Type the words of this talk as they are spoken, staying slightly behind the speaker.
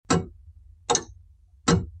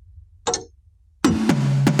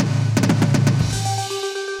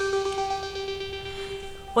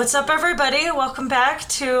What's up, everybody? Welcome back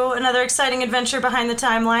to another exciting adventure behind the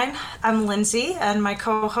timeline. I'm Lindsay, and my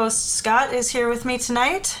co-host Scott is here with me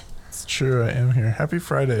tonight. It's true, I am here. Happy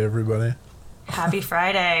Friday, everybody. Happy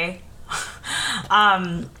Friday.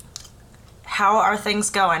 How are things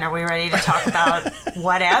going? Are we ready to talk about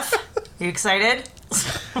what if? You excited?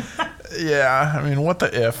 Yeah, I mean, what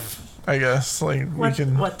the if? I guess What the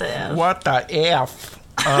if? What the if?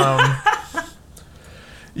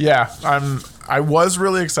 Yeah, I was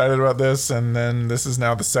really excited about this, and then this is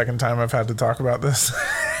now the second time I've had to talk about this.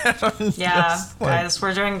 Yeah, guys,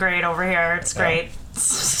 we're doing great over here. It's great.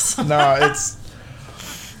 No,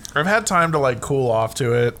 I've had time to cool off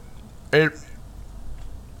to it.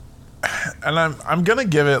 And I'm gonna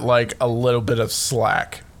give it a little bit of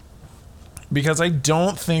slack, because I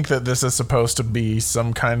don't think that this is supposed to be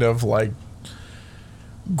some kind of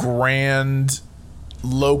grand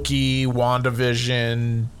Loki,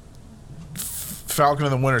 WandaVision, Falcon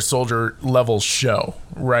and the Winter Soldier level show,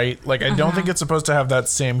 right? I don't think it's supposed to have that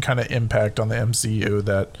same kind of impact on the MCU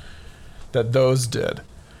that those did.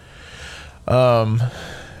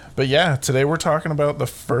 But yeah, today we're talking about the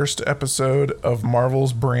first episode of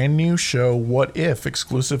Marvel's brand new show, What If,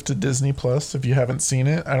 exclusive to Disney Plus. If you haven't seen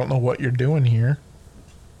it, I don't know what you're doing here.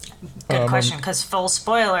 Good question, because full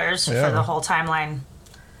spoilers for the whole timeline.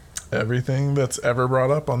 Everything that's ever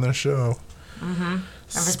brought up on this show. Mm-hmm.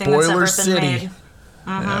 Everything Spoiler that's ever been City. made.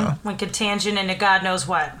 Mm-hmm. Yeah. We could tangent into God knows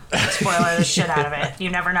what. Spoiler the shit out of it. You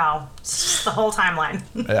never know. It's the whole timeline.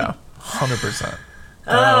 Yeah, 100%.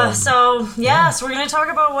 So we're going to talk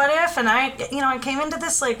about What If, and I came into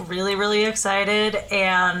this really, really excited,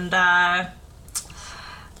 and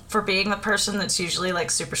for being the person that's usually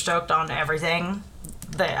super stoked on everything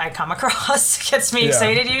that I come across gets me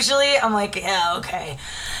excited usually. I'm yeah, okay.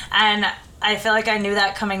 And I feel like I knew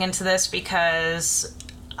that coming into this because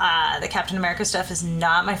the Captain America stuff is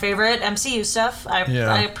not my favorite MCU stuff.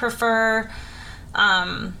 I prefer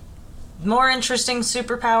more interesting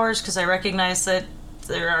superpowers, because I recognize that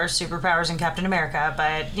there are superpowers in Captain America,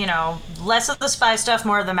 but less of the spy stuff,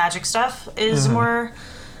 more of the magic stuff is more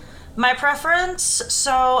my preference.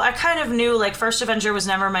 So I kind of knew First Avenger was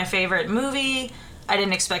never my favorite movie. I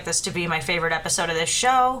didn't expect this to be my favorite episode of this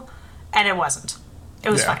show, and it wasn't. It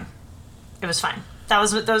was fine. It was fine.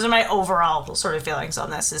 Those are my overall sort of feelings on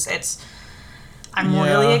this. I'm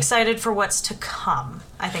really excited for what's to come,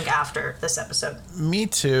 I think, after this episode. Me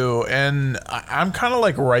too, and I'm kind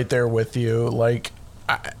of right there with you.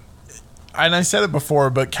 And I said it before,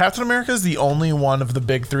 but Captain America is the only one of the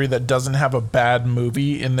big three that doesn't have a bad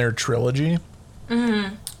movie in their trilogy.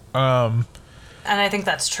 Mm-hmm. And I think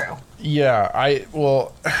that's true. Yeah,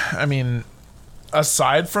 I mean,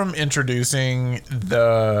 aside from introducing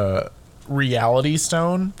the Reality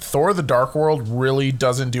Stone, Thor: The Dark World really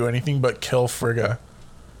doesn't do anything but kill Frigga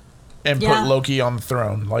and put Loki on the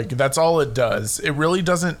throne. That's all it does. It really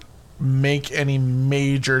doesn't make any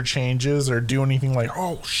major changes or do anything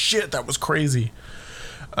oh shit, that was crazy.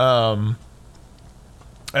 And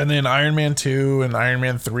then Iron Man 2 and Iron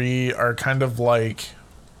Man 3 are kind of Iron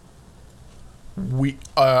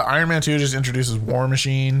Man 2 just introduces War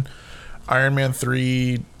Machine. Iron Man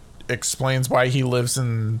 3 explains why he lives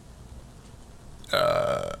in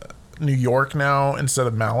New York now instead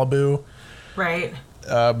of Malibu. Right.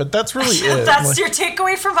 But that's really it. That's your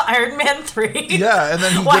takeaway from Iron Man 3? Yeah, and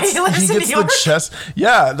then he gets the chest.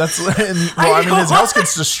 Yeah, that's... his house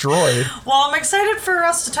gets destroyed. Well, I'm excited for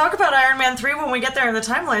us to talk about Iron Man 3 when we get there in the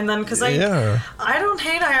timeline then, because I don't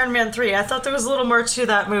hate Iron Man 3. I thought there was a little more to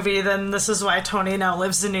that movie than this is why Tony now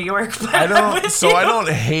lives in New York. But I don't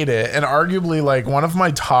hate it. And arguably, one of my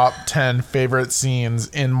top 10 favorite scenes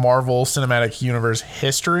in Marvel Cinematic Universe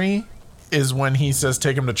history is when he says,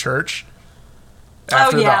 take him to church.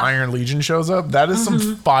 After the Iron Legion shows up. That is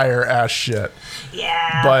some fire ass shit.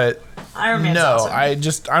 Yeah. But Iron Man's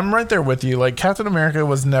awesome. I'm right there with you. Captain America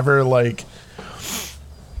was never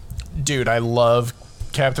dude, I love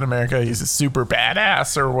Captain America. He's a super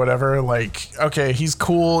badass or whatever. Okay, he's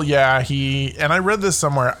cool. Yeah, and I read this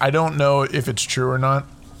somewhere. I don't know if it's true or not,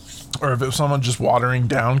 or if it was someone just watering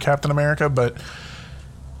down Captain America, but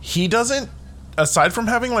he doesn't, aside from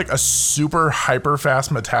having a super hyper fast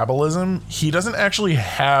metabolism, he doesn't actually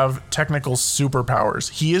have technical superpowers.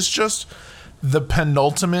 He is just the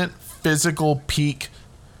penultimate physical peak,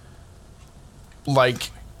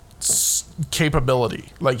 capability.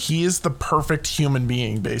 Like, he is the perfect human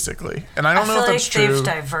being, basically. And I don't know if that's true. I feel like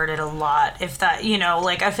they've diverted a lot. If that,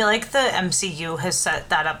 like, I feel like the MCU has set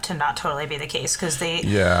that up to not totally be the case, because they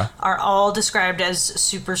are all described as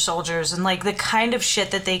super soldiers, and, like, the kind of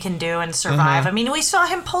shit that they can do and survive. I mean, we saw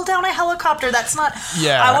him pull down a helicopter. That's not...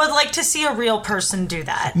 I would like to see a real person do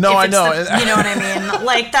that. No, I know. You know what I mean?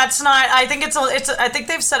 Like, that's not... I think I think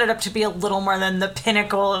they've set it up to be a little more than the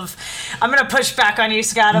pinnacle of... I'm going to push back on you,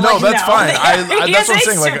 Scott. I'm that's fine. He that's is what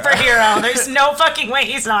I'm a saying. superhero. There's no fucking way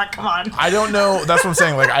he's not. Come on. I don't know. That's what I'm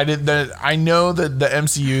saying. Like, I know that the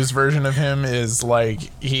MCU's version of him is like,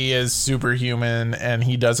 he is superhuman and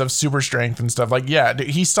he does have super strength and stuff. Like, yeah, dude,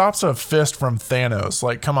 he stops a fist from Thanos.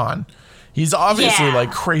 Like, come on. He's obviously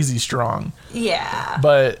like crazy strong. Yeah.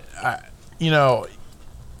 But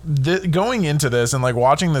going into this and like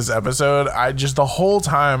watching this episode, the whole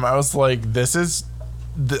time I was like, this is.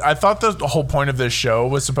 I thought the whole point of this show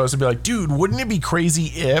was supposed to be like, dude, wouldn't it be crazy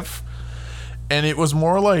if? And it was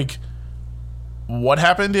more like, what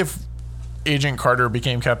happened if Agent Carter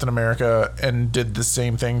became Captain America and did the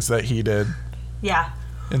same things that he did? Yeah.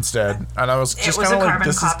 Instead. And I was just kind of like,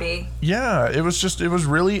 this copy. It was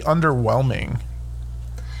really underwhelming.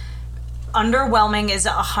 Underwhelming is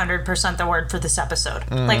 100% the word for this episode.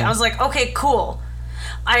 Like, I was like, okay, cool.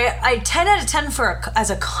 I 10 out of 10 as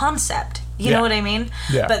a concept. You know what I mean?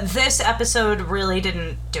 Yeah. But this episode really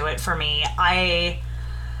didn't do it for me.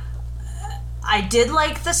 I did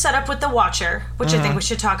like the setup with the Watcher, which I think we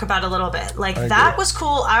should talk about a little bit. Like, that was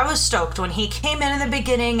cool. I was stoked when he came in the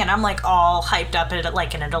beginning, and I'm like all hyped up at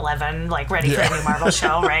 11, like ready for a new Marvel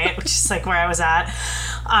show, right? Which is like where I was at.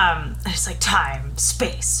 And it's like time,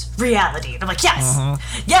 space, reality. And I'm like,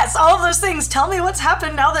 yes, all of those things. Tell me what's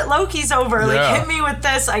happened now that Loki's over. Like, hit me with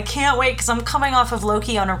this. I can't wait, because I'm coming off of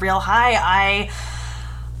Loki on a real high.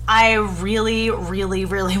 I really, really,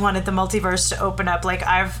 really wanted the multiverse to open up. Like,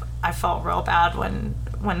 I felt real bad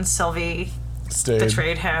when Sylvie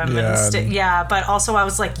betrayed him. But also I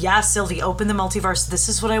was like, Sylvie, open the multiverse. This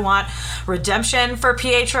is what I want. Redemption for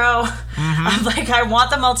Pietro. I'm like, I want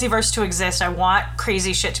the multiverse to exist. I want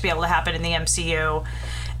crazy shit to be able to happen in the MCU.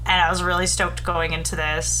 And I was really stoked going into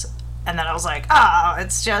this. And then I was like,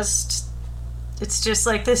 it's just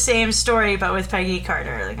like the same story, but with Peggy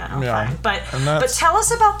Carter. Like, fine. But tell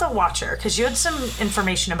us about the Watcher, because you had some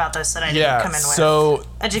information about this that I didn't come in with. So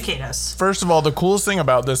educate us. First of all, the coolest thing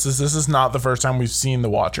about this is not the first time we've seen the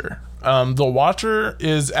Watcher. The Watcher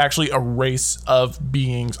is actually a race of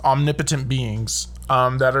beings, omnipotent beings,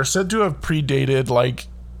 that are said to have predated like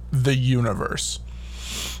the universe,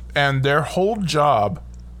 and their whole job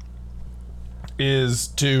is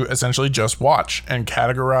to essentially just watch and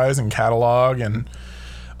categorize and catalog and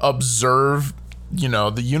observe,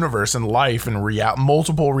 the universe and life and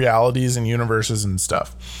multiple realities and universes and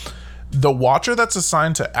stuff. The Watcher that's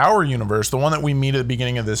assigned to our universe, the one that we meet at the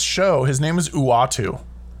beginning of this show, his name is Uatu.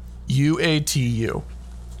 Uatu.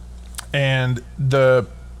 And the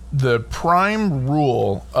prime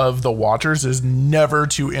rule of the Watchers is never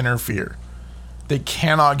to interfere. They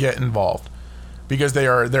cannot get involved, because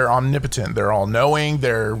they're omnipotent, they're all knowing,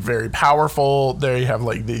 they're very powerful, they have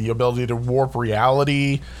like the ability to warp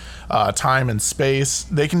reality, time and space.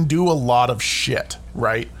 They can do a lot of shit,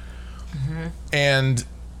 right? And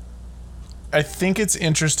I think it's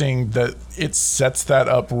interesting that it sets that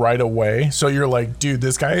up right away. So you're like, dude,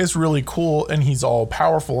 this guy is really cool and he's all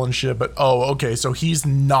powerful and shit, but okay, so he's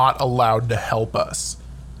not allowed to help us.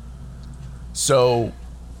 So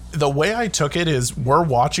the way I took it is, we're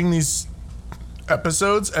watching these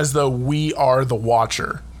episodes as though we are the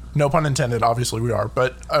Watcher. No pun intended, obviously we are,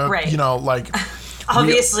 but right. Like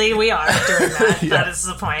obviously we are doing that. That is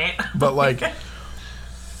the point. But like,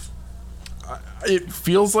 it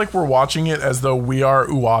feels like we're watching it as though we are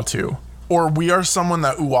Uatu, or we are someone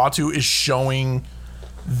that Uatu is showing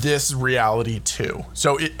this reality to.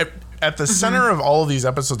 So at the center of all of these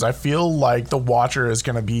episodes, I feel like the Watcher is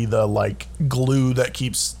going to be the like glue that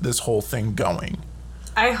keeps this whole thing going.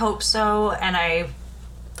 I hope so, and I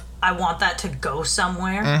want that to go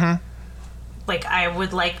somewhere. Like, I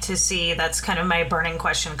would like to see, that's kind of my burning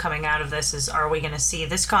question coming out of this, is, are we going to see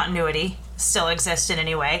this continuity still exist in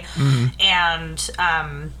any way? And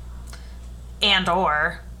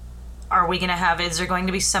or are we going to have, is there going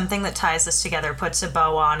to be something that ties this together, puts a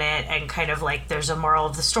bow on it, and kind of like there's a moral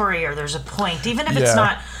of the story, or there's a point, even if it's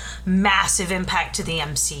not massive impact to the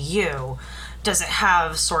MCU? Does it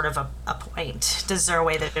have sort of a point? Is there a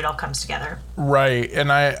way that it all comes together? Right.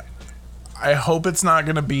 And I hope it's not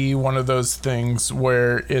going to be one of those things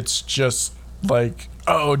where it's just like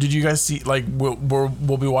oh, did you guys see, like, we'll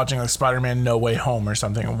be watching, like, Spider-Man No Way Home or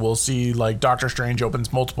something, and we'll see, like, Doctor Strange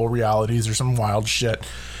opens multiple realities or some wild shit,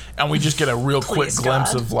 and we just get a real quick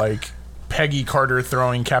glimpse of, like, Peggy Carter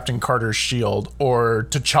throwing Captain Carter's shield, or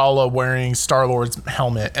T'Challa wearing Star-Lord's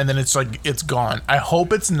helmet, and then it's, like, it's gone. I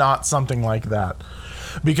hope it's not something like that.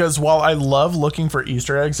 Because while I love looking for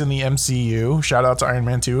Easter eggs in the MCU, shout out to Iron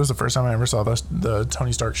Man 2, it was the first time I ever saw the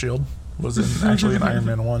Tony Stark shield, was actually in Iron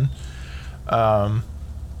Man 1.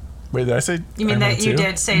 Wait, did I say? You mean that you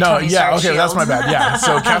did say no? Tony Yeah, Stark okay, shield. that's my bad. Yeah,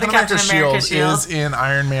 so Captain America's America shield is in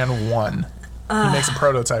Iron Man 1. He makes a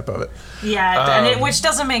prototype of it. Yeah, and which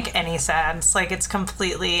doesn't make any sense. Like, it's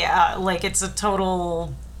completely like it's a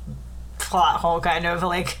total plot hole kind of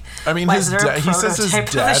like. I mean, he says his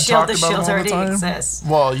dad talked about him all the time. Exists.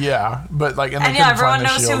 Well, yeah, but like, and yeah, everyone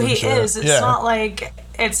knows who he is. It's not like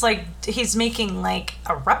it's like he's making like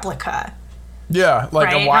a replica. Yeah,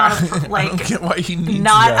 like right? I don't get why he needs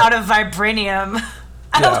not that. out of vibranium.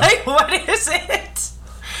 Yeah. Like, what is it?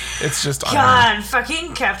 It's just God,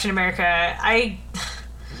 fucking Captain America.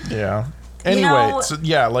 Yeah. Anyway, so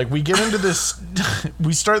yeah, like we get into this,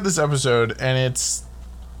 we start this episode, and it's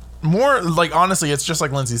more like, honestly, it's just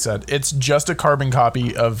like Lindsay said, it's just a carbon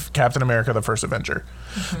copy of Captain America: The First Avenger.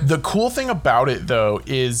 Mm-hmm. The cool thing about it, though,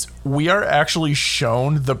 is we are actually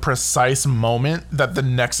shown the precise moment that the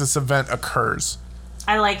Nexus event occurs.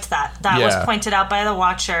 I liked that. That was pointed out by the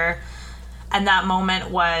Watcher. And that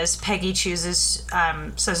moment was Peggy chooses,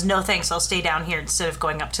 says, no thanks, I'll stay down here instead of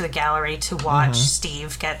going up to the gallery to watch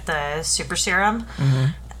Steve get the super serum,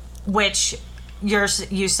 which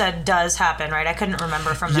you said does happen, right? I couldn't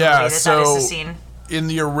remember from the movie that is the scene. In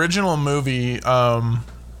the original movie, Dr.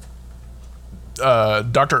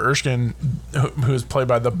 Erskine, who is played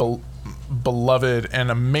by the beloved and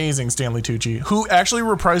amazing Stanley Tucci, who actually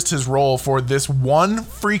reprised his role for this one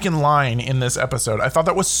freaking line in this episode. I thought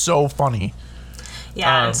that was so funny.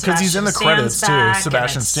 Yeah, because he's in the credits too.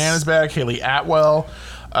 Sebastian Stan is back. Haley Atwell.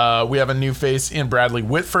 We have a new face in Bradley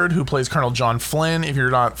Whitford, who plays Colonel John Flynn. If you're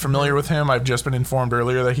not familiar with him, I've just been informed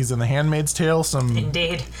earlier that he's in The Handmaid's Tale.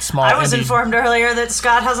 Indeed. I was informed earlier that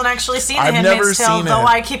Scott hasn't actually seen The Handmaid's Tale, though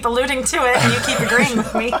I keep alluding to it, and you keep agreeing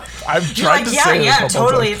with me. I've tried to say it a couple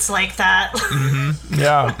totally, times. it's like that.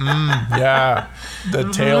 Yeah. The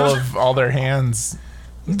tale of all their hands.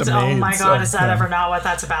 Oh my God, is that ever not what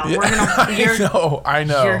that's about? Yeah, I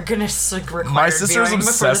know. You're gonna require my sister's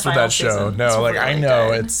obsessed with that show. Season. No, it's like really I know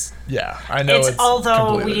good. I know it's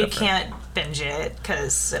although you different. can't binge it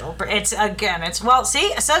because it's well,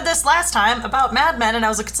 see, I said this last time about Mad Men, and I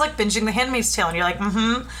was like, it's like binging The Handmaid's Tale, and you're like,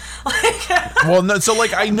 well, no, so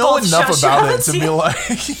like I know enough about it to be like,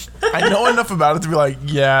 I know enough about it to be like,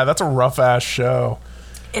 yeah, that's a rough ass show.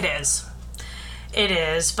 It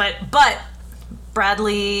is, but.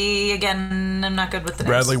 Bradley, again, I'm not good with the names.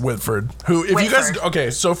 Bradley Whitford. Who, if you guys,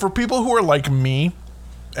 okay, so for people who are like me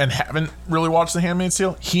and haven't really watched The Handmaid's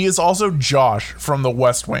Tale, he is also Josh from The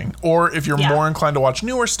West Wing. Or if you're more inclined to watch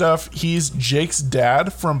newer stuff, he's Jake's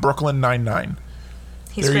dad from Brooklyn Nine-Nine.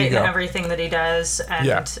 He's great in everything that he does,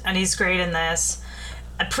 and he's great in this.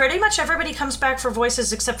 Pretty much everybody comes back for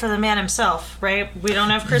voices except for the man himself, right? We don't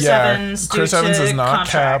have Chris Evans. Chris Evans is not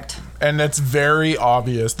Cap, and it's very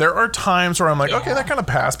obvious. There are times where I'm like, okay, that kind of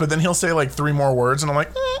passed, but then he'll say like 3 more words, and I'm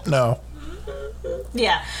like, no.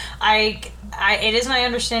 Yeah, it is my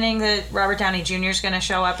understanding that Robert Downey Jr. is going to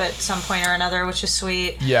show up at some point or another, which is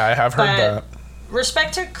sweet. Yeah, I have heard that.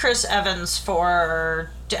 Respect to Chris Evans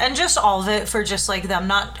and just all of it for just like them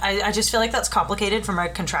not. I just feel like that's complicated from a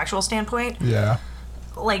contractual standpoint. Yeah.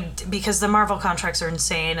 Like, because the Marvel contracts are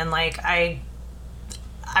insane, and like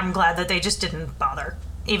I'm glad that they just didn't bother,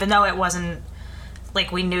 even though it wasn't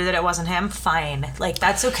like we knew that it wasn't him. Fine, like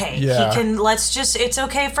that's okay. Yeah. He can. It's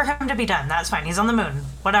okay for him to be done. That's fine. He's on the moon.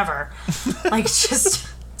 Whatever. Like, just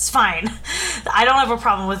it's fine. I don't have a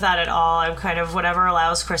problem with that at all. I'm kind of whatever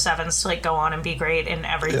allows Chris Evans to like go on and be great in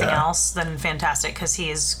everything else. Then fantastic, because he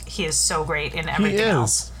is so great in everything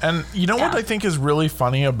else. And you know what I think is really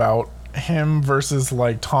funny about him versus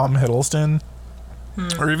like Tom Hiddleston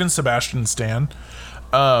or even Sebastian Stan,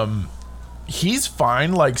 he's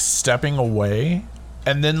fine like stepping away,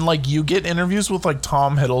 and then like you get interviews with like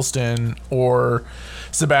Tom Hiddleston or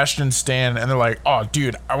Sebastian Stan, and they're like, oh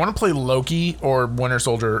dude, I want to play Loki or Winter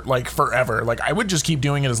Soldier like forever, like I would just keep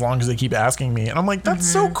doing it as long as they keep asking me. And I'm like, that's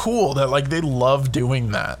so cool that like they love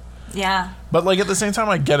doing that. Yeah. But like at the same time,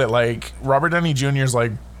 I get it. Like Robert Downey Jr. is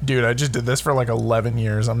like, dude, I just did this for like 11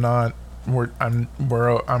 years. I'm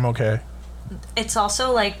okay. It's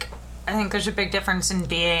also like, I think there's a big difference in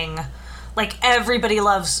being like, everybody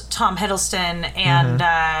loves Tom Hiddleston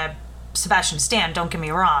and Sebastian Stan, don't get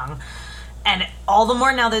me wrong. And all the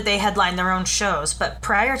more now that they headline their own shows. But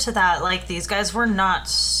prior to that, like, these guys were not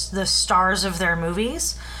the stars of their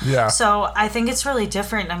movies. Yeah. So I think it's really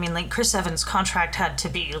different. I mean, like, Chris Evans' contract had to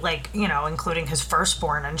be, like, you know, including his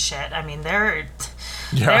firstborn and shit. I mean, they're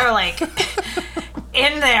like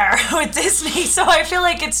in there with Disney. So I feel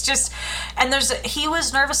like it's just, and he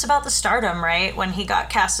was nervous about the stardom, right? When he got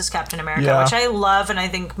cast as Captain America, which I love, and I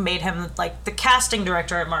think made him, like, the casting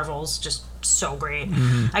director at Marvel's just so great.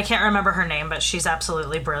 I can't remember her name, but she's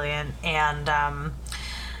absolutely brilliant. And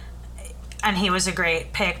he was a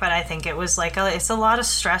great pick, but I think it was like it's a lot of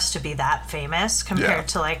stress to be that famous compared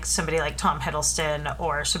to like somebody like Tom Hiddleston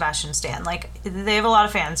or Sebastian Stan. Like, they have a lot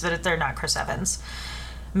of fans, but they're not Chris Evans.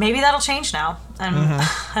 Maybe that'll change now. And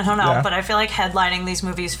I don't know, but I feel like headlining these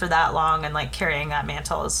movies for that long and like carrying that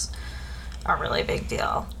mantle is a really big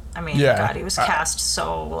deal. I mean, God, he was cast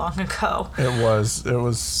so long ago. That was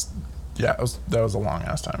a long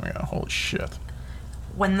ass time ago. Holy shit.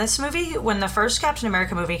 When the first Captain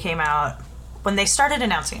America movie came out, when they started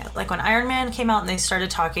announcing it, like when Iron Man came out and they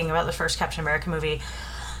started talking about the first Captain America movie,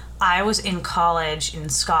 I was in college in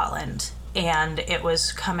Scotland, and it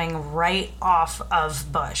was coming right off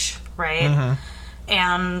of Bush, right?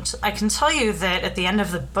 And I can tell you that at the end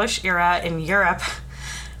of the Bush era in Europe,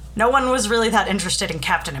 no one was really that interested in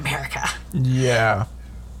Captain America. Yeah.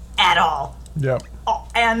 At all. Yep.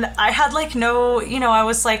 And I had like I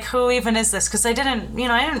was like, who even is this? Because I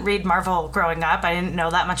didn't read Marvel growing up. I didn't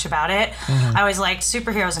know that much about it. I always liked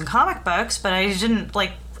superheroes and comic books, but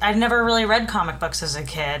I'd never really read comic books as a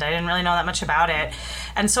kid. I didn't really know that much about it.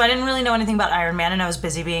 And so I didn't really know anything about Iron Man, and I was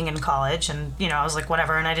busy being in college, and, I was like,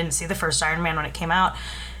 whatever, and I didn't see the first Iron Man when it came out.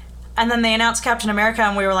 And then they announced Captain America,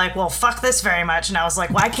 and we were like, well, fuck this very much. And I was like,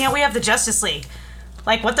 why can't we have the Justice League?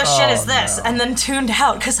 Like, what the shit is this? No. And then tuned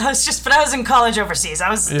out because I was in college overseas. I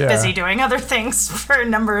was busy doing other things for a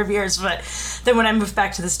number of years. But then when I moved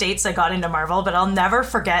back to the States, I got into Marvel. But I'll never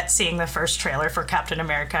forget seeing the first trailer for Captain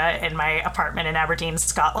America in my apartment in Aberdeen,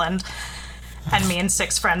 Scotland. And me and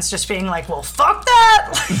 6 friends just being like, well, fuck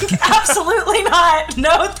that. Like, absolutely not.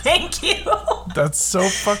 No, thank you. That's so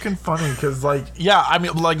fucking funny because, I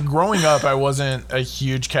mean, growing up, I wasn't a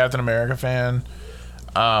huge Captain America fan.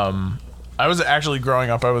 I was actually growing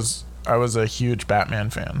up. I was a huge Batman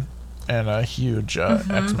fan and a huge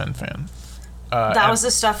X-Men fan. That was the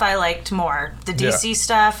stuff I liked more: the DC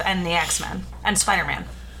stuff and the X-Men and Spider-Man.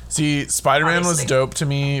 See, Spider-Man was dope to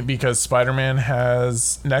me because Spider-Man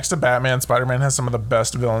has, next to Batman, Spider-Man has some of the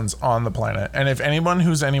best villains on the planet. And if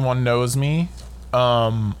anyone knows me,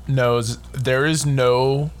 knows there is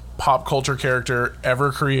no pop culture character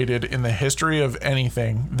ever created in the history of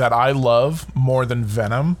anything that I love more than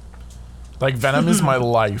Venom. Like, Venom is my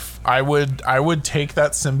life. I would take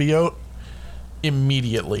that symbiote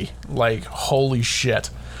immediately. Like, holy shit.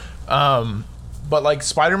 But like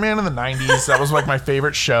Spider-Man in the 90s, that was like my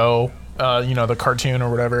favorite show. The cartoon or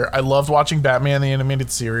whatever. I loved watching Batman the animated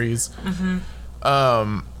series.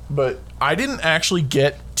 But I didn't actually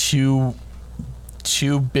get too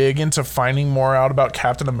big into finding more out about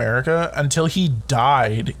Captain America until he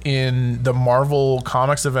died in the Marvel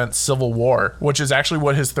Comics event Civil War, which is actually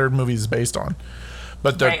what his third movie is based on.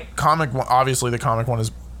 But the comic one, obviously the comic one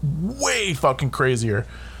is way fucking crazier.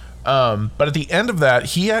 But at the end of that,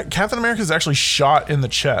 Captain America is actually shot in the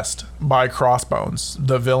chest by Crossbones,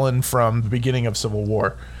 the villain from the beginning of Civil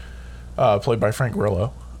War, played by Frank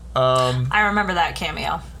Grillo. I remember that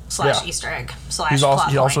cameo. / Easter egg /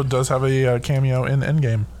 he also does have a cameo in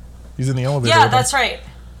Endgame. He's in the elevator. Yeah, that's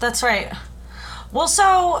right. Well,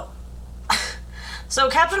 so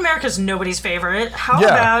Captain America's nobody's favorite. How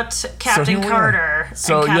about Captain Carter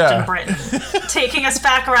and Captain Britain? Taking us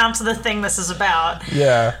back around to the thing this is about.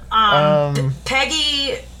 Yeah.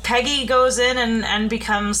 Peggy goes in and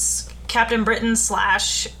becomes Captain Britain /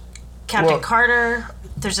 Captain Carter.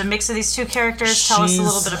 There's a mix of these two characters. Tell us a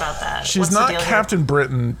little bit about that. She's not Captain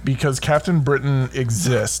Britain because Captain Britain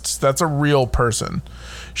exists. That's a real person.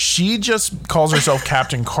 She just calls herself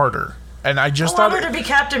Captain Carter. And I want her to be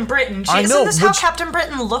Captain Britain. Isn't this how Captain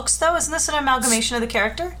Britain looks, though? Isn't this an amalgamation of the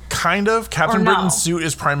character? Kind of. Captain Britain's suit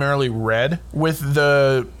is primarily red with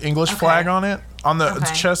the English flag on it. On the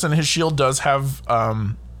chest, and his shield does have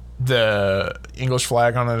the English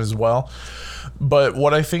flag on it as well. But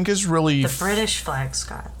what I think is really... The British flag,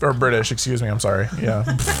 Scott. Or British, excuse me. I'm sorry. Yeah.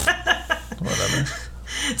 Whatever.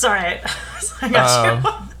 It's all right. I got you.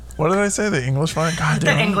 What did I say? The English flag? God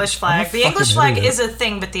damn. The English flag. The English flag is a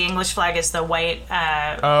thing, but the English flag is the white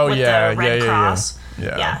with the red cross.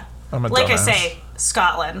 Yeah. I'm a like dumbass. I say,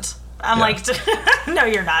 Scotland. I'm like, no,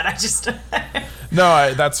 you're not. I just...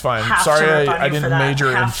 No, that's fine. Sorry, I didn't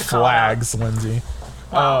major in flags, Lindsay.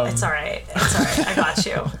 Well, it's all right. It's all right. I got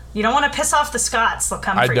you. You don't want to piss off the Scots. They'll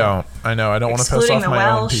come for you. I don't. I know. I don't want to piss off my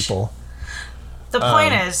own people. The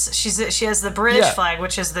point is, she has the British flag,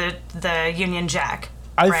 which is the Union Jack.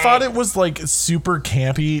 I thought it was like super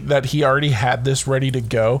campy that he already had this ready to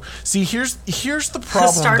go. See, here's the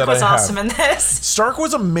problem Stark that I have. was awesome in this. Stark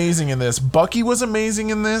was amazing in this. Bucky was amazing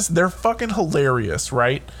in this. They're fucking hilarious,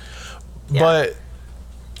 right? Yeah. But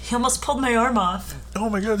he almost pulled my arm off. Oh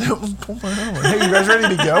my god, he almost pulled my arm off. Hey, you guys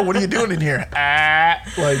ready to go? What are you doing in here?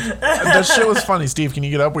 Like, that shit was funny. Steve, can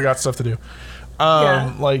you get up? We got stuff to do.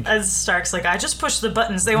 Like, as Stark's like, I just pushed the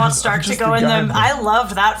buttons. They want Stark to go in them. I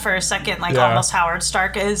loved that for a second, like almost Howard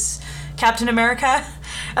Stark is Captain America,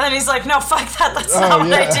 and then he's like, no, fuck that. That's not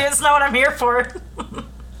what I do. It's not what I'm here for.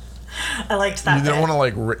 I liked that. You didn't want to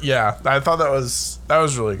like, I thought that was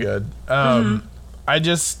really good. I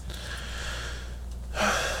just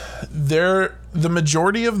the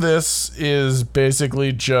majority of this is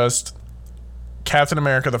basically just Captain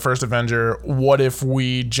America, the first Avenger. What if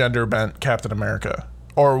we gender bent Captain America?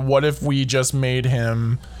 Or what if we just made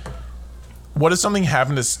him... What if something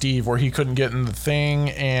happened to Steve where he couldn't get in the thing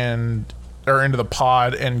or into the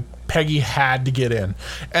pod and Peggy had to get in?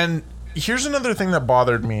 And here's another thing that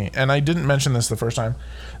bothered me, and I didn't mention this the first time.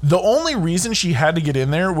 The only reason she had to get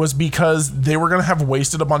in there was because they were going to have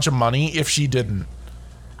wasted a bunch of money if she didn't.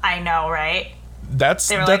 I know, right? That's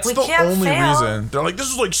the only reason. They're like,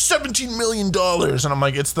 this is like $17 million. And I'm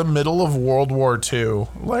like, it's the middle of World War II.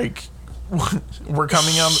 Like, we're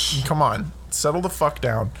coming out. Come on. Settle the fuck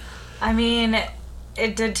down. I mean,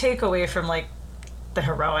 it did take away from, like, the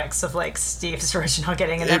heroics of, like, Steve's original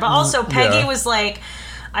getting in there. But also, Peggy was like,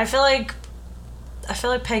 I feel like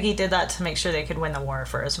Peggy did that to make sure they could win the war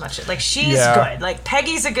for as much. Like, she's good. Like,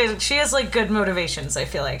 Peggy's she has, like, good motivations, I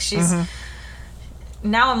feel like. She's...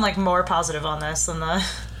 Now I'm like more positive on this than the.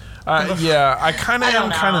 I kind of am,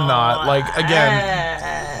 kind of not. Like,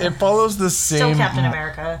 again, it follows the same. Still Captain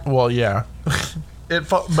America. Well, yeah,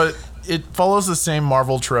 but it follows the same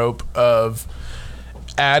Marvel trope of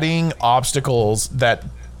adding obstacles that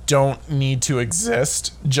don't need to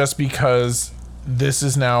exist just because this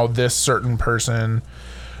is now this certain person,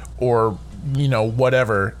 or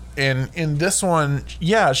whatever. And in this one,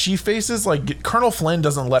 she faces, like, Colonel Flynn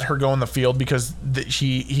doesn't let her go in the field because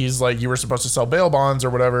he's like, you were supposed to sell bail bonds or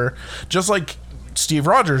whatever, just like Steve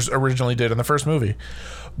Rogers originally did in the first movie.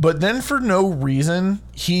 But then for no reason,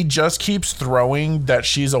 he just keeps throwing that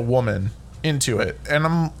she's a woman into it. And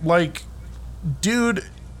I'm like, dude...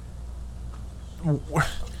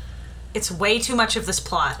 It's way too much of this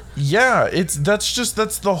plot. Yeah,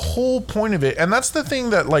 that's the whole point of it. And that's the thing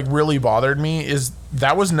that, like, really bothered me is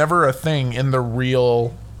that was never a thing in the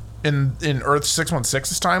real in Earth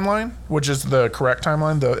 616's timeline, which is the correct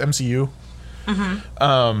timeline, the MCU.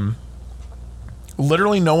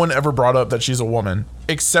 Literally no one ever brought up that she's a woman,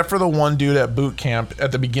 except for the one dude at boot camp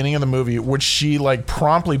at the beginning of the movie, which she, like,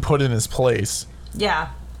 promptly put in his place. Yeah.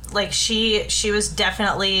 Like, she was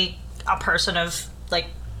definitely a person of, like,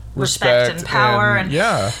 respect and power, and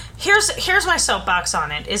here's my soapbox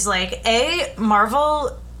on it is, like,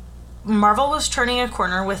 Marvel was turning a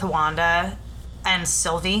corner with Wanda and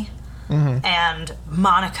Sylvie and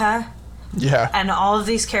Monica and all of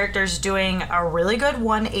these characters doing a really good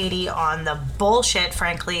 180 on the bullshit,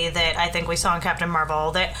 frankly, that I think we saw in Captain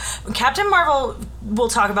Marvel. That Captain Marvel we'll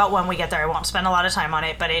talk about when we get there. I won't spend a lot of time on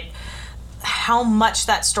it, but how much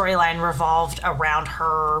that storyline revolved around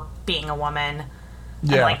her being a woman.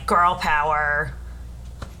 And, like, girl power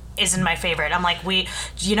isn't my favorite. I'm like,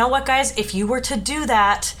 you know what, guys? If you were to do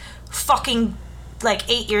that fucking, like,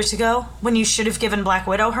 8 years ago, when you should have given Black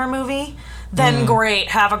Widow her movie, then great,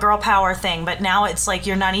 have a girl power thing. But now it's like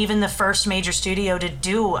you're not even the first major studio to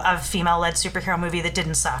do a female-led superhero movie that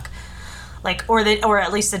didn't suck. Like, or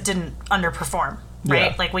at least that didn't underperform.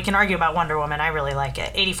 Right? Like, we can argue about Wonder Woman. I really like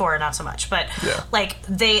it. 84, not so much. But, like,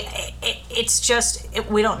 it's just,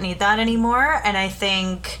 we don't need that anymore. And I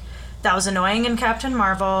think that was annoying in Captain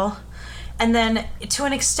Marvel. And then, to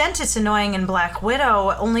an extent, it's annoying in Black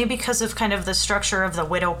Widow, only because of kind of the structure of the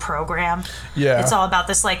Widow program. Yeah. It's all about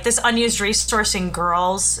this, like, this unused resource in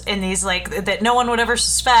girls, in these, like, that no one would ever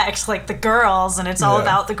suspect, like, the girls. And it's all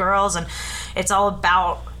about the girls. And it's all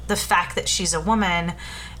about the fact that she's a woman.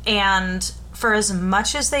 And... for as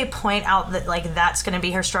much as they point out that, like, that's going to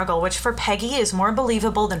be her struggle, which for Peggy is more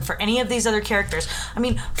believable than for any of these other characters. I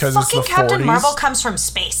mean, fucking Captain Marvel comes from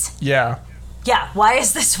space. Yeah. Yeah, why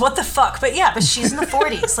is this? What the fuck? But she's in the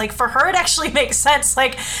 40s. Like, for her, it actually makes sense.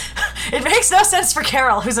 Like, it makes no sense for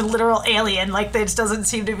Carol, who's a literal alien. Like, it doesn't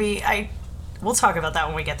seem to be... We'll talk about that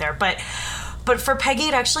when we get there. But for Peggy,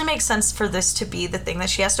 it actually makes sense for this to be the thing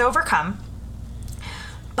that she has to overcome.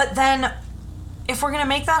 But then, if we're gonna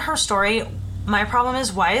make that her story, my problem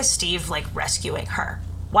is, why is Steve, like, rescuing her?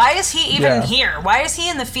 Why is he even here? Why is he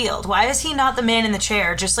in the field? Why is he not the man in the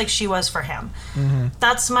chair, just like she was for him? Mm-hmm.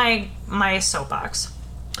 That's my soapbox.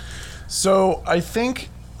 So I think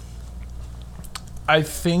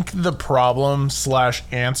the problem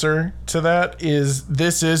 / answer to that is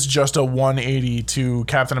this is just a 180 to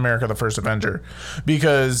Captain America: The First Avenger,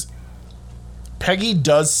 because Peggy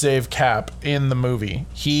does save Cap in the movie.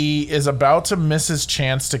 He is about to miss his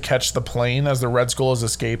chance to catch the plane as the Red Skull is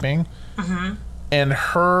escaping. Mm-hmm. And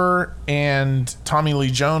her and Tommy Lee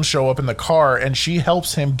Jones show up in the car, and she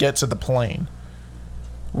helps him get to the plane.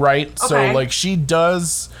 Right? Okay. So, like, she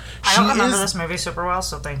does... I don't remember this movie super well,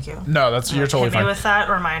 so thank you. No, you're totally fine. Hit me with that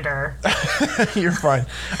reminder. You're fine.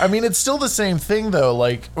 I mean, it's still the same thing, though.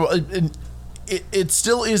 Like, well, it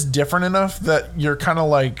still is different enough that you're kind of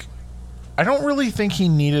like, I don't really think he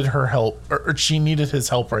needed her help, or she needed his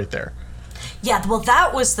help right there. Yeah, well,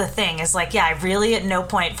 that was the thing, is like, yeah, I really at no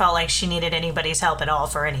point felt like she needed anybody's help at all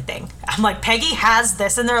for anything. I'm like, Peggy has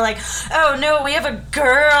this, and they're like, oh no, we have a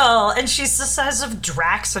girl, and she's the size of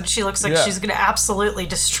Drax, and she looks like she's gonna absolutely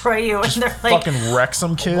destroy you, and they're like, fucking wreck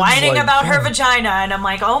some kids, whining about her vagina, and I'm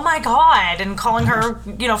like, oh my god, and calling her,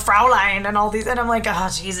 Fraulein, and all these, and I'm like, oh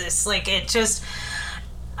Jesus, like, it just...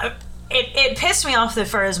 It pissed me off that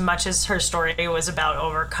for as much as her story was about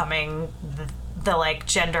overcoming the like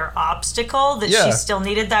gender obstacle, that she still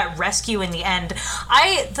needed that rescue in the end.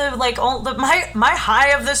 My high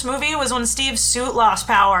of this movie was when Steve's suit lost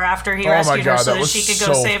power after he rescued her so that she could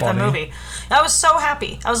go save the movie. I was so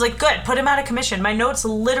happy. I was like, good, put him out of commission. My notes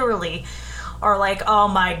literally are like, oh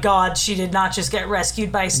my god, she did not just get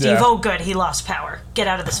rescued by Steve. Oh good, he lost power. Get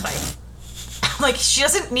out of this fight. Like, she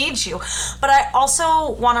doesn't need you. But I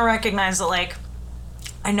also want to recognize that, like,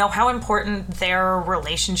 I know how important their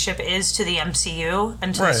relationship is to the MCU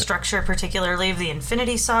and to the structure, particularly of the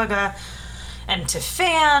Infinity Saga, and to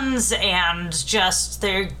fans, and just,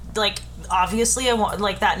 they're, like, obviously,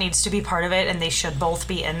 that needs to be part of it, and they should both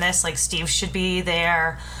be in this. Like, Steve should be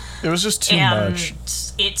there. It was just too much.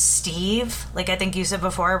 It's Steve. Like I think you said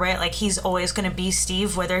before, right? Like he's always going to be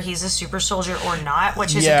Steve, whether he's a super soldier or not,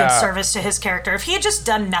 which is a good service to his character. If he had just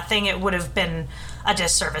done nothing, it would have been a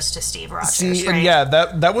disservice to Steve Rogers, right? Yeah,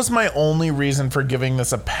 that was my only reason for giving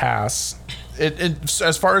this a pass. It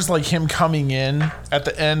as far as like him coming in at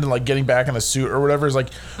the end and like getting back in the suit or whatever is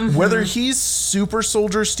like whether he's super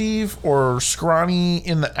soldier Steve or scrawny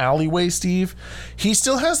in the alleyway Steve, he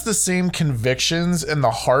still has the same convictions and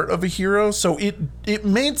the heart of a hero. So it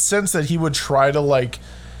made sense that he would try to like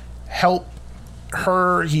help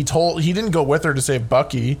her. He didn't go with her to save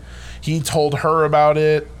Bucky. He told her about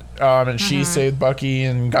it, and she saved Bucky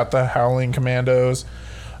and got the Howling Commandos.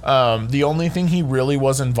 The only thing he really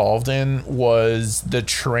was involved in was the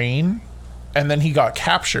train, and then he got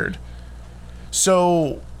captured.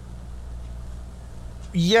 So,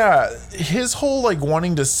 yeah, his whole, like,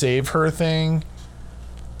 wanting to save her thing,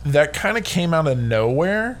 that kind of came out of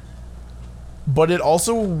nowhere. But it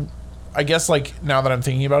also, I guess, like, now that I'm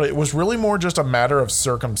thinking about it, it was really more just a matter of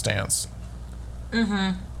circumstance.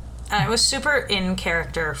 And it was super in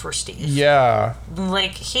character for Steve. Yeah.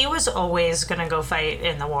 Like, he was always going to go fight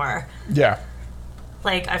in the war. Yeah.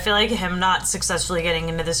 Like, I feel like him not successfully getting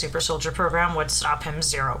into the super soldier program would stop him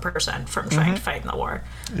 0% from trying to fight in the war.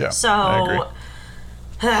 Yeah. So, I agree.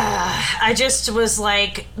 I just was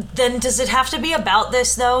like, then does it have to be about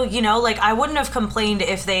this, though? You know, like, I wouldn't have complained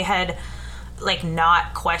if they had, like,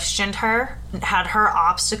 not questioned her, had her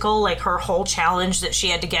obstacle, like, her whole challenge that she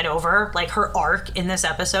had to get over, like, her arc in this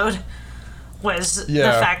episode was the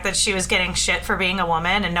fact that she was getting shit for being a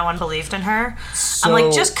woman and no one believed in her. So, I'm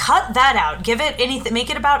like, just cut that out. Give it anything,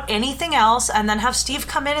 make it about anything else, and then have Steve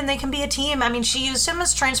come in and they can be a team. I mean, she used him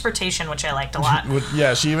as transportation, which I liked a lot.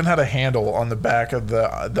 Yeah, she even had a handle on the back of the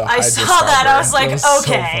I saw that. I was like,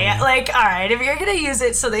 okay, so like, all right, if you're gonna use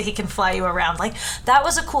it so that he can fly you around, like, that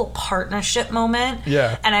was a cool partnership moment.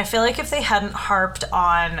 Yeah. And I feel like if they hadn't harped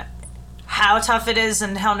on how tough it is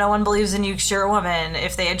and how no one believes in you because you're a woman,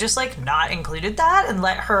 if they had just, like, not included that and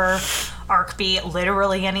let her arc be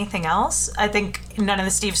literally anything else, I think none of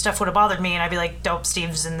the Steve stuff would have bothered me, and I'd be like, dope,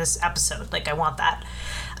 Steve's in this episode. Like, I want that.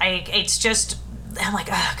 It's just, I'm like,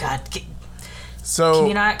 oh, God. So, can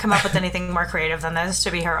you not come up with anything more creative than this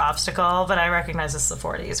to be her obstacle? But I recognize it's the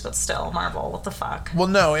 40s, but still, Marvel, what the fuck? Well,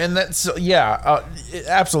 no, and that's,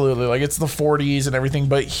 absolutely. Like, it's the 40s and everything.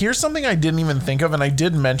 But here's something I didn't even think of, and I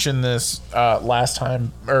did mention this last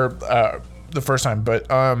time, or the first time, but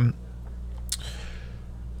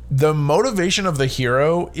the motivation of the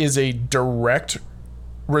hero is a direct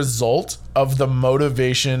result of the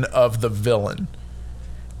motivation of the villain.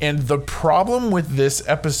 And the problem with this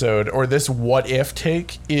episode, or this what if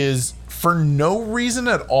take, is for no reason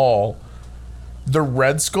at all, the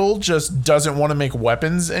Red Skull just doesn't want to make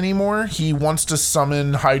weapons anymore. He wants to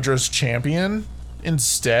summon Hydra's champion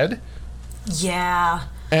instead. Yeah.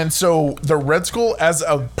 And so the Red Skull, as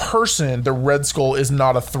a person, the Red Skull is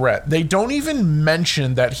not a threat. They don't even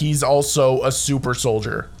mention that he's also a super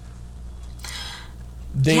soldier.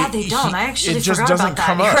 They don't. I actually it just forgot doesn't about that.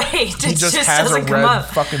 come up. Right. He just has a red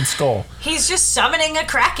fucking skull. He's just summoning a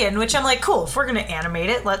kraken, which I'm like, cool. If we're gonna animate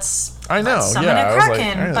it, let's. I know. Let's summon yeah, a I was like,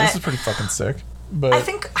 kraken. right, this is pretty fucking sick. But I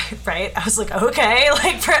think, right? I was like, okay,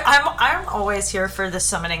 like I'm always here for the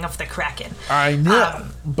summoning of the kraken. I know,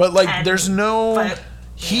 but like, there's no.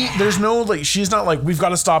 There's no like. She's not like, we've got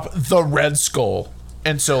to stop the Red Skull.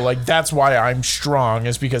 And so, like, that's why I'm strong,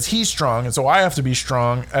 is because he's strong, and so I have to be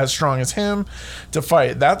strong as him to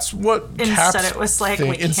fight. That's what Instead it was like,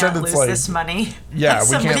 we can't lose this money. Yeah,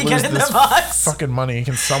 we can't lose this fucking money.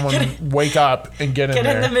 Can someone wake up and get in there?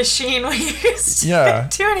 Get in the machine we used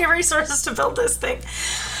too many resources to build this thing.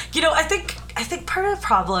 You know, I think part of the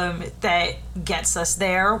problem that gets us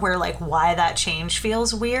there, where like why that change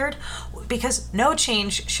feels weird, because no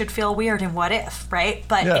change should feel weird in What If, right?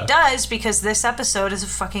 But it does, because this episode is a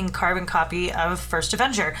fucking carbon copy of First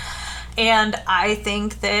Avenger. And I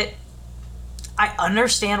think that I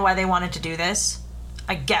understand why they wanted to do this.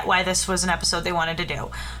 I get why this was an episode they wanted to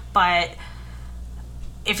do. But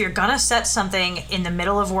if you're gonna set something in the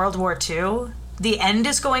middle of World War II, the end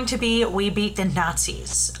is going to be we beat the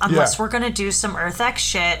Nazis. Unless we're going to do some Earth X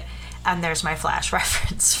shit. And there's my Flash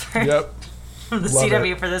reference for the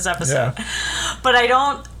CW for this episode. Yeah. But I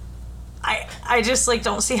just like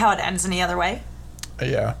don't see how it ends any other way.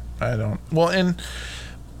 Yeah, I don't. Well, and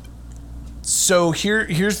so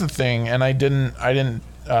here's the thing, and I didn't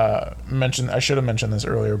mention, I should have mentioned this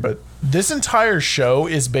earlier, but this entire show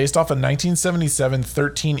is based off a 1977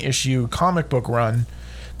 13-issue comic book run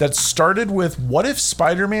that started with what if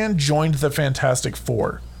Spider-Man joined the Fantastic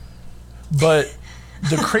Four? But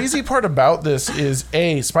the crazy part about this is,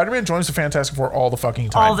 Spider-Man joins the Fantastic Four all the fucking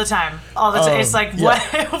time. All the time. It's like,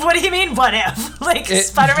 what do you mean, what if? Like,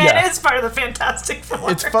 Spider-Man is part of the Fantastic Four.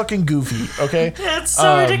 It's fucking goofy, okay? It's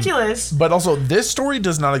so ridiculous. But also, this story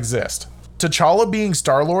does not exist. T'Challa being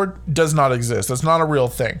Star-Lord does not exist. That's not a real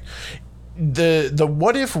thing. The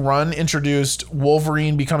what if run introduced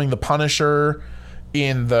Wolverine becoming the Punisher.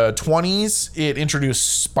 In the 20s, it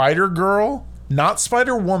introduced Spider-Girl, not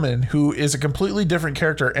Spider-Woman, who is a completely different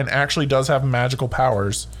character and actually does have magical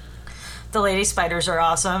powers. The Lady Spiders are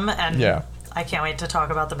awesome, and I can't wait to talk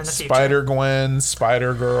about them in the future. Spider-Gwen,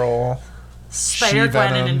 Spider-Girl,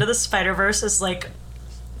 Spider-Gwen and Into the Spider-Verse is like...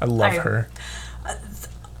 I love her.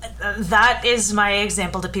 That is my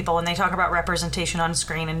example to people when they talk about representation on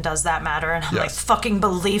screen, and does that matter? And I'm like, fucking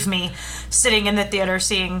believe me, sitting in the theater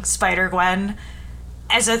seeing Spider-Gwen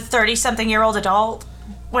as a 30-something-year-old adult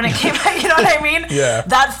when it came out, you know what I mean? Yeah.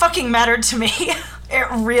 That fucking mattered to me. It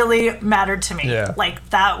really mattered to me. Yeah. Like,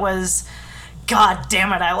 that was... God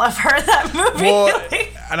damn it, I love her, that movie. Well,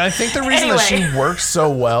 and I think the reason that she works so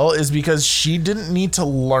well is because she didn't need to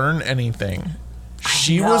learn anything.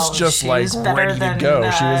 She was just like ready to go.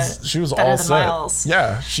 She was all set. Miles.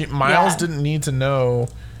 Yeah, Miles didn't need to know,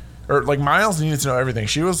 or like Miles needed to know everything.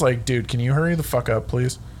 She was like, dude, can you hurry the fuck up,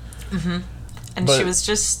 please? Mm-hmm. And she was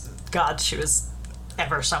just she was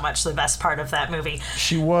ever so much the best part of that movie.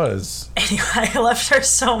 She was. Anyway, I loved her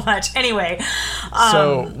so much. Anyway.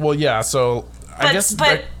 I guess.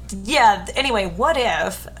 Anyway, what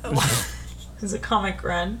if is a comic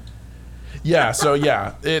run? Yeah. So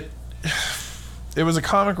yeah, it was a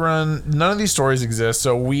comic run. None of these stories exist.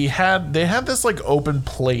 So they had this like open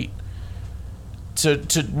plate to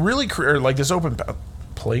really create, like this open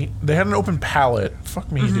plate. They had an open palette. Fuck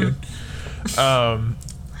me, dude.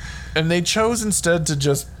 And they chose instead to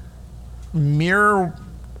just mirror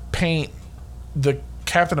paint the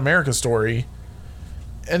Captain America story.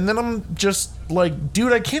 And then I'm just like,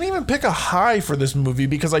 dude, I can't even pick a high for this movie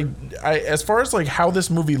because I as far as like how this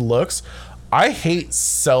movie looks, I hate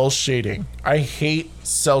cell shading. I hate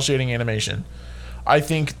cell shading animation. I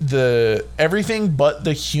think everything but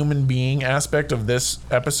the human being aspect of this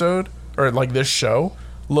episode, or like this show,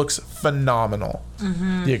 looks phenomenal.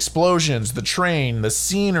 Mm-hmm. The explosions, the train, the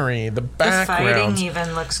scenery, the backgrounds. The fighting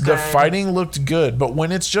even looks good. The fighting looked good, but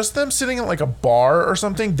when it's just them sitting at like a bar or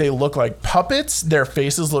something, they look like puppets. Their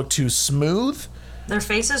faces look too smooth. Their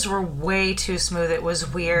faces were way too smooth. It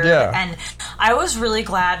was weird. Yeah. And I was really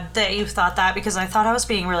glad that you thought that, because I thought I was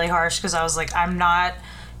being really harsh, because I was like, I'm not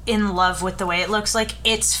in love with the way it looks. Like,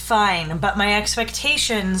 it's fine, but my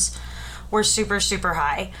expectations were super, super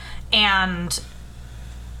high. And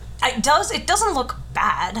it doesn't look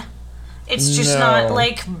bad. It's just not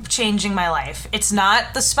like changing my life. It's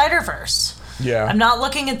not the Spider-Verse. Yeah. I'm not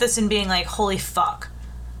looking at this and being like, holy fuck.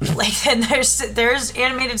 Like, and there's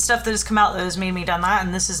animated stuff that has come out that has made me done that,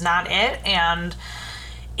 and this is not it, and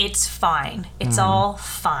it's fine. It's all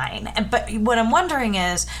fine. But what I'm wondering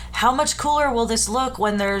is, how much cooler will this look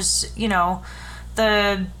when there's,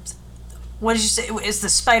 the... What did you say? Is the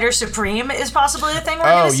Spider Supreme is possibly the thing we're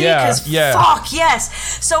going to see? Because fuck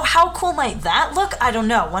yes. So how cool might that look? I don't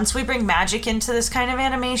know. Once we bring magic into this kind of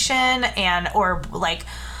animation, or like,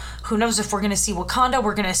 who knows if we're going to see Wakanda?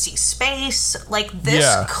 We're going to see space. Like, this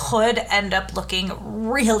could end up looking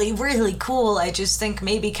really, really cool. I just think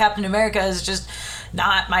maybe Captain America is just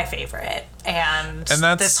not my favorite, and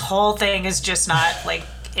this whole thing is just not like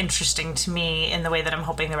interesting to me in the way that I'm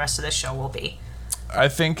hoping the rest of this show will be. I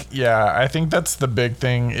think that's the big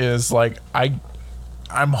thing is like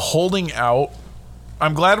I'm holding out.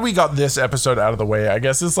 I'm glad we got this episode out of the way. I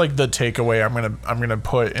guess it's like the takeaway I'm gonna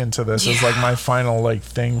put into this is like my final like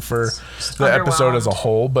thing for the episode as a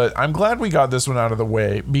whole. But I'm glad we got this one out of the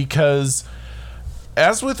way because,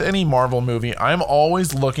 as with any Marvel movie, I'm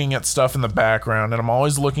always looking at stuff in the background, and I'm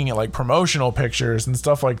always looking at like promotional pictures and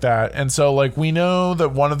stuff like that. And so like we know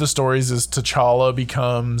that one of the stories is T'Challa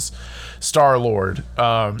becomes Star-Lord,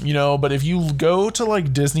 but if you go to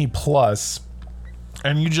like Disney Plus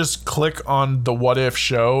and you just click on the What If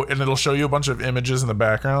show, and it'll show you a bunch of images in the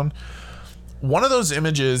background. One of those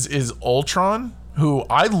images is Ultron, who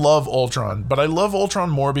I love Ultron, but I love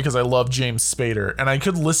Ultron more because I love James Spader, and I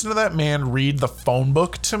could listen to that man read the phone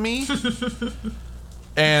book to me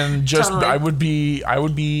and just totally. I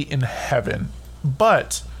would be in heaven.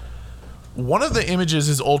 But one of the images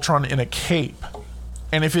is Ultron in a cape.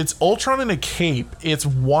 And if it's Ultron in a cape, it's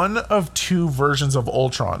one of two versions of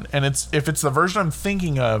Ultron. And if it's the version I'm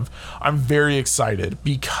thinking of, I'm very excited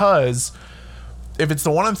because if it's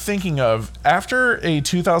the one I'm thinking of, after a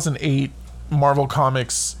 2008 Marvel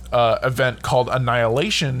Comics event called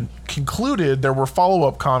Annihilation concluded, there were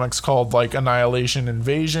follow-up comics called like Annihilation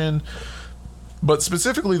Invasion, but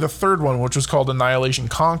specifically the third one, which was called Annihilation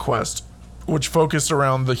Conquest, which focused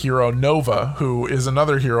around the hero Nova, who is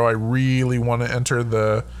another hero I really want to enter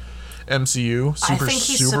the MCU I think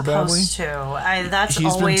he's super badly. He's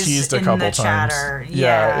always been teased a couple times.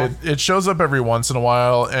 Yeah, it shows up every once in a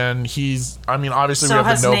while, and obviously we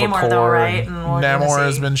have the Nova Namor, Corps. though, right? Namor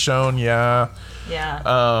has been shown, yeah.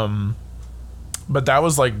 But that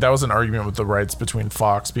was an argument with the rights between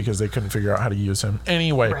Fox because they couldn't figure out how to use him.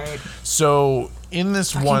 Anyway, right. So in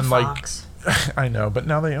this fucking one, Fox. I know, but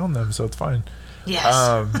now they own them, so it's fine.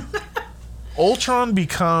 Yes. Ultron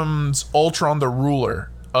becomes Ultron the ruler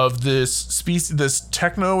of this species, this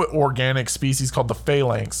techno-organic species called the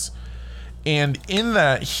Phalanx. And in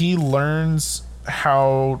that, he learns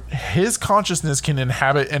how his consciousness can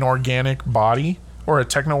inhabit an organic body or a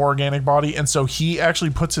techno-organic body. And so he actually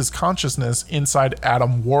puts his consciousness inside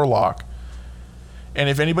Adam Warlock. And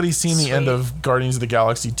if anybody's seen the end of Guardians of the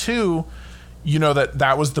Galaxy 2, you know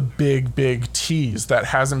that was the big tease that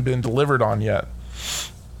hasn't been delivered on yet.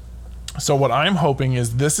 So what I'm hoping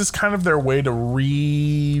is this is kind of their way to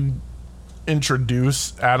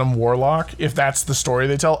reintroduce Adam Warlock, if that's the story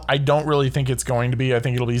they tell. I don't really think it's going to be. I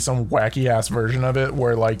think it'll be some wacky ass version of it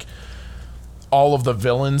where like all of the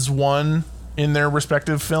villains won in their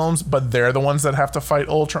respective films, but they're the ones that have to fight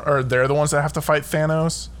Ultron, or they're the ones that have to fight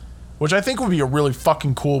Thanos, which I think would be a really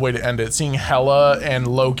fucking cool way to end it. Seeing Hela and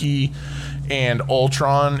Loki and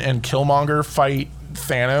Ultron and Killmonger fight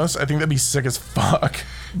Thanos, I think that'd be sick as fuck.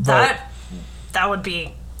 That would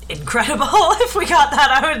be incredible. If we got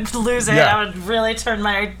that, I would lose it. Yeah. I would really turn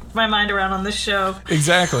my mind around on this show.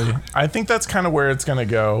 Exactly. I think that's kind of where it's going to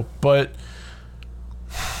go. But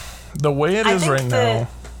the way it is right now...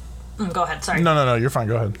 Go ahead, sorry. No, you're fine.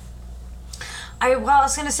 Go ahead. I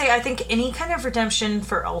was going to say, I think any kind of redemption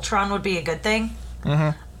for Ultron would be a good thing.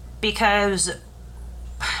 Mm-hmm. Because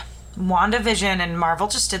WandaVision and Marvel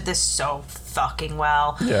just did this so fucking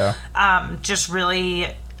well. Yeah. Just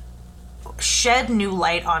really shed new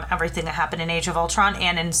light on everything that happened in Age of Ultron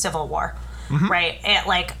and in Civil War. Mm-hmm. Right?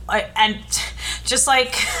 And just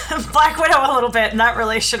like Black Widow a little bit, and that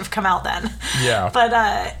really should have come out then. Yeah. But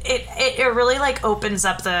it really like opens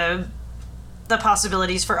up the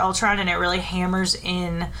possibilities for Ultron, and it really hammers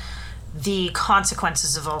in the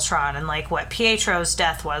consequences of Ultron and like what Pietro's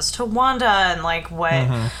death was to Wanda and like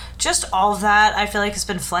what just all of that I feel like has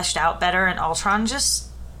been fleshed out better, and Ultron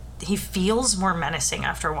he feels more menacing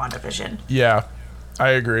after WandaVision. Yeah, I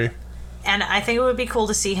agree. And I think it would be cool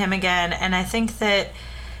to see him again, and I think that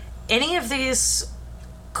any of these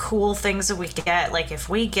cool things that we get, like if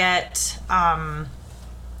we get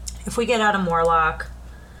if we get Adam Warlock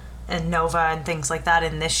and Nova and things like that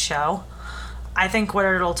in this show, I think what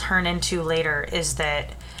it'll turn into later is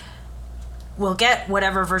that we'll get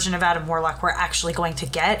whatever version of Adam Warlock we're actually going to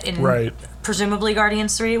get in presumably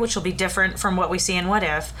Guardians 3, which will be different from what we see in What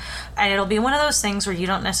If. And it'll be one of those things where you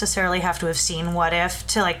don't necessarily have to have seen What If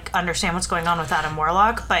to like understand what's going on with Adam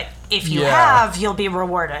Warlock, but if you have, you'll be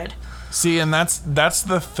rewarded. See, and that's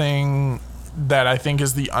the thing that I think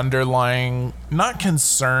is the underlying, not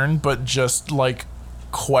concern, but just like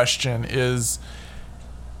question is,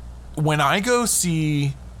 when I go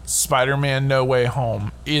see Spider-Man No Way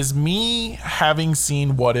Home, is me having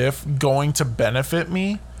seen What If going to benefit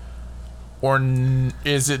me, or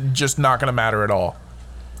is it just not going to matter at all?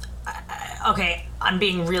 Okay, I'm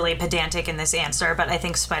being really pedantic in this answer, but I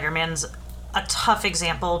think Spider-Man's a tough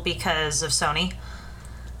example because of Sony.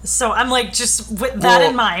 So I'm like, just with that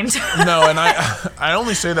in mind. No, and I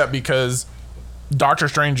only say that because Doctor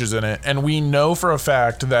Strange is in it, and we know for a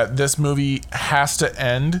fact that this movie has to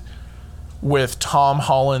end with Tom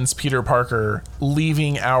Holland's Peter Parker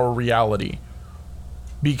leaving our reality.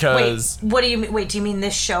 Because what do you mean? Wait, do you mean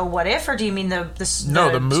this show What If, or do you mean the movie,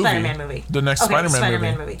 Spider-Man movie? The next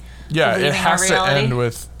Spider-Man movie. Yeah, it has to end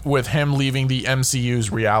with him leaving the MCU's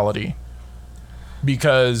reality.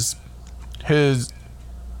 Because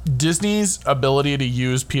Disney's ability to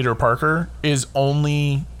use Peter Parker is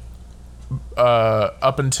only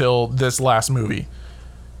up until this last movie.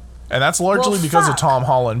 And that's largely because of Tom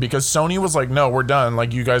Holland, because Sony was like, no, we're done.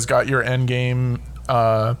 Like, you guys got your Endgame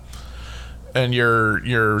and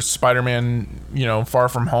your Spider-Man, Far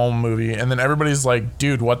From Home movie. And then everybody's like,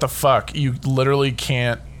 dude, what the fuck? You literally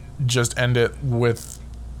can't just end it with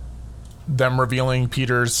them revealing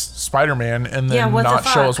Peter's Spider-Man and then not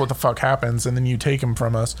show us what the fuck happens, and then you take him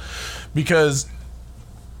from us. Because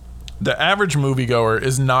the average moviegoer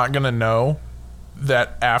is not going to know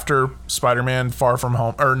that after Spider-Man Far From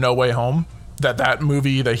Home or No Way Home, that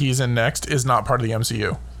movie that he's in next is not part of the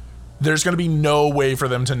MCU. There's going to be no way for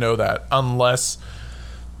them to know that unless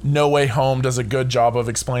No Way Home does a good job of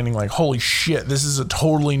explaining, like, holy shit, this is a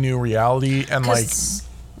totally new reality. And like,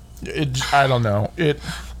 I don't know.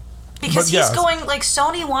 Because he's going, like,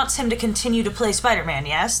 Sony wants him to continue to play Spider-Man,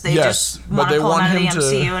 yes? They just want to pull him out of the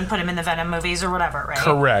MCU and put him in the Venom movies or whatever, right?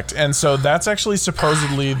 Correct. And so that's actually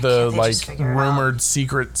supposedly the, like, rumored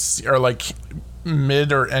secret, or, like,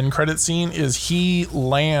 mid or end credit scene is he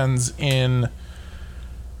lands in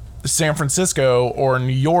San Francisco or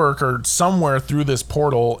New York or somewhere through this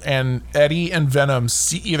portal, and Eddie and Venom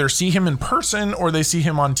either see him in person or they see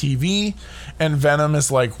him on TV, and Venom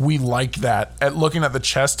is like, we like that, at looking at the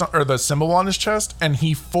chest or the symbol on his chest, and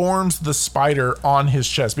he forms the spider on his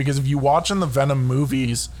chest. Because if you watch in the Venom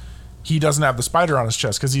movies, he doesn't have the spider on his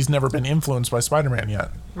chest because he's never been influenced by Spider-Man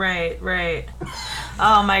yet. Right.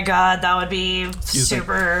 Oh my god, that would be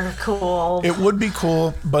super cool. It would be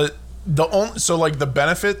cool, but the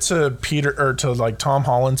benefit to Peter, or to like Tom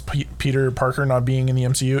Holland's Peter Parker not being in the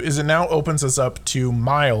MCU, is it now opens us up to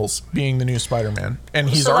Miles being the new Spider-Man, and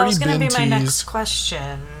he's already been teased. That was going to be my next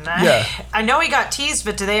question. Yeah, I know he got teased,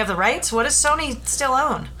 but do they have the rights? What does Sony still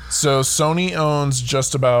own? So Sony owns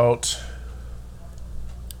just about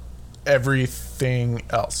everything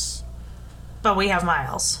else. But we have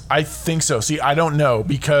Miles. I think so. See, I don't know,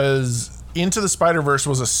 because Into the Spider-Verse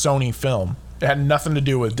was a Sony film. It had nothing to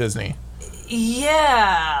do with Disney.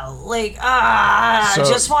 Yeah, like, I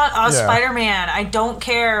just want Spider-Man. I don't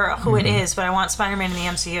care who it is, but I want Spider-Man in the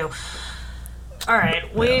MCU. All right,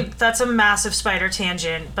 that's a massive spider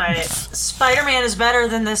tangent, but Spider-Man is better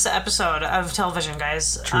than this episode of television,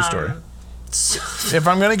 guys. True story. If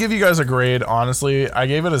I'm going to give you guys a grade, honestly, I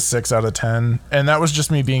gave it a 6 out of 10, and that was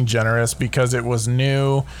just me being generous because it was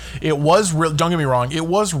new. It was don't get me wrong, it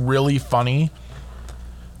was really funny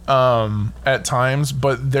at times,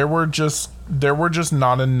 but there were just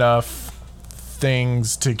not enough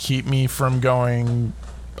things to keep me from going,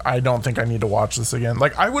 I don't think I need to watch this again.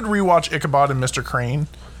 Like, I would rewatch Ichabod and Mr. Crane.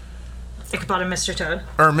 Ichabod and Mr. Toad.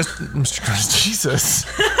 Or Mr. Crane, Jesus.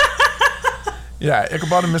 Yeah,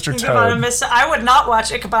 Ichabod and Mr. Toad. I would not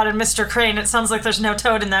watch Ichabod and Mr. Crane. It sounds like there's no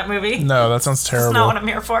Toad in that movie. No, that sounds terrible. That's not what I'm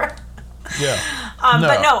here for. Yeah.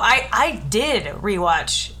 But no, I did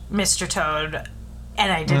rewatch Mr. Toad,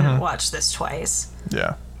 and I didn't watch this twice.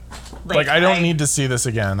 Yeah. Like I don't need to see this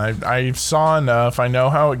again. I saw enough. I know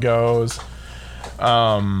how it goes.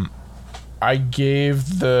 I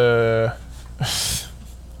gave the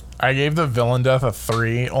villain death a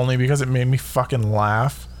 3 only because it made me fucking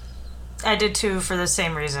laugh. I did too, for the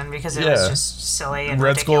same reason, because it was just silly and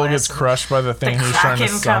Red ridiculous. Skull gets crushed by the thing he's trying to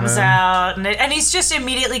summon. The Kraken comes out, and he's just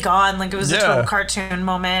immediately gone. Like, it was a total cartoon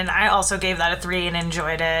moment. I also gave that a 3 and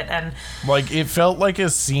enjoyed it. And like, it felt like a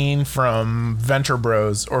scene from Venture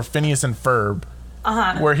Bros or Phineas and Ferb,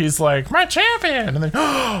 where he's like, "My champion,"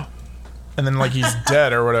 and then like he's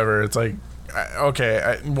dead or whatever. It's like,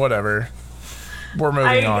 okay, whatever. We're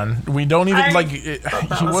moving on. We don't even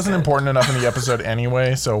he wasn't important enough in the episode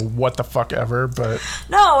anyway, so what the fuck ever. But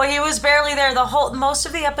no, he was barely there. Most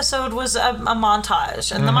of the episode was a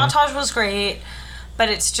montage, and the montage was great, but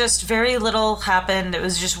it's just very little happened. It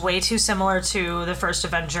was just way too similar to the first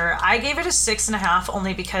Avenger. I gave it a 6.5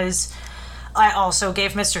 only because I also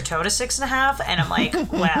gave Mr. Toad a 6.5, and I'm like,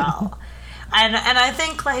 well, and I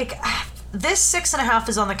think like. This 6.5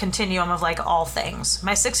 is on the continuum of like all things.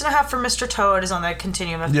 My 6.5 for Mr. Toad is on the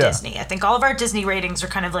continuum of Disney. I think all of our Disney ratings are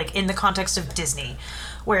kind of like in the context of Disney.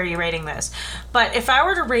 Where are you rating this? But if I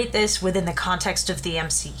were to rate this within the context of the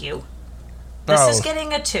MCU, this is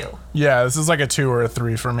getting a 2. Yeah, this is like a 2 or a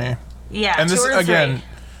 3 for me. Yeah, and 2 this or 3. Again,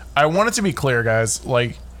 I want it to be clear, guys.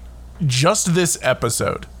 Like, just this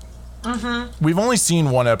episode. We've only seen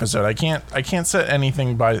one episode. I can't set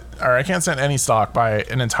anything by, or I can't set any stock by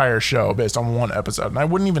an entire show based on one episode, and I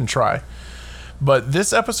wouldn't even try. But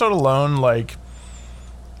this episode alone, like,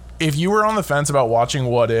 if you were on the fence about watching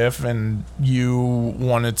What If and you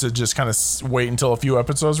wanted to just kind of wait until a few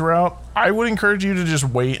episodes were out, I would encourage you to just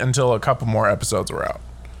wait until a couple more episods were out.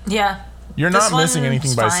 Yeah. You're not missing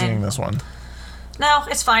anything by seeing this one. No,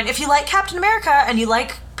 it's fine. If you like Captain America and you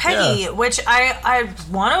like Peggy, which I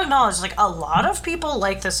want to acknowledge, like, a lot of people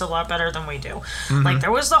like this a lot better than we do. Like,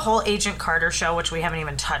 there was the whole Agent Carter show, which we haven't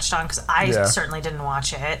even touched on because I certainly didn't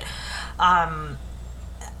watch it.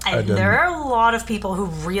 There are a lot of people who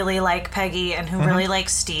really like Peggy and who really like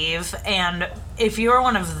Steve, and if you're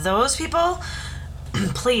one of those people,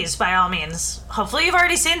 please, by all means, hopefully you've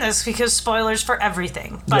already seen this because spoilers for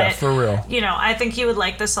everything. But, yeah, for real. You know, I think you would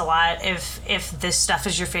like this a lot if this stuff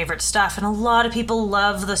is your favorite stuff. And a lot of people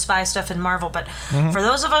love the spy stuff in Marvel. But for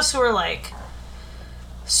those of us who are like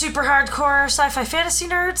super hardcore sci-fi fantasy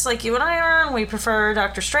nerds like you and I are, and we prefer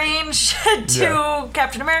Doctor Strange to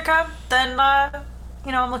Captain America, then,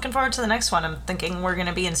 you know, I'm looking forward to the next one. I'm thinking we're going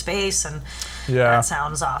to be in space, and that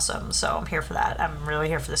sounds awesome. So I'm here for that. I'm really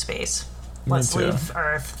here for the space. Let's leave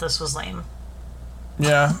Earth. This was lame.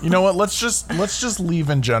 Yeah, you know what? Let's just leave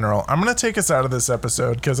in general. I'm gonna take us out of this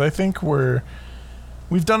episode because I think we've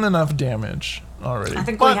done enough damage already. I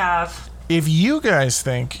think we have. If you guys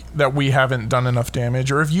think that we haven't done enough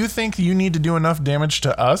damage, or if you think you need to do enough damage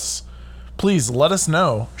to us, please let us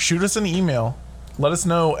know. Shoot us an email. Let us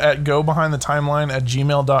know at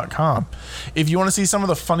gobehindthetimeline@gmail.com. If you want to see some of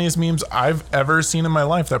the funniest memes I've ever seen in my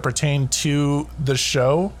life that pertain to the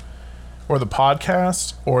show, or the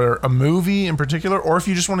podcast, or a movie in particular, or if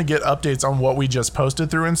you just want to get updates on what we just posted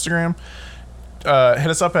through Instagram, hit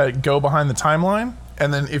us up at Go Behind the Timeline.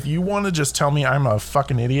 And then if you want to just tell me I'm a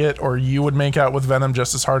fucking idiot, or you would make out with Venom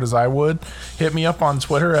just as hard as I would, hit me up on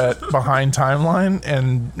Twitter at Behind Timeline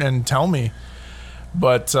and tell me.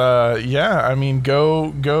 But yeah, I mean,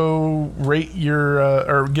 go rate your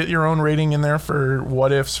or get your own rating in there for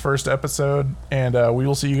What If's first episode, and we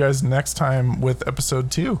will see you guys next time with episode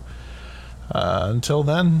 2. Until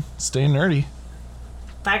then, stay nerdy.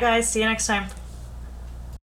 Bye, guys. See you next time.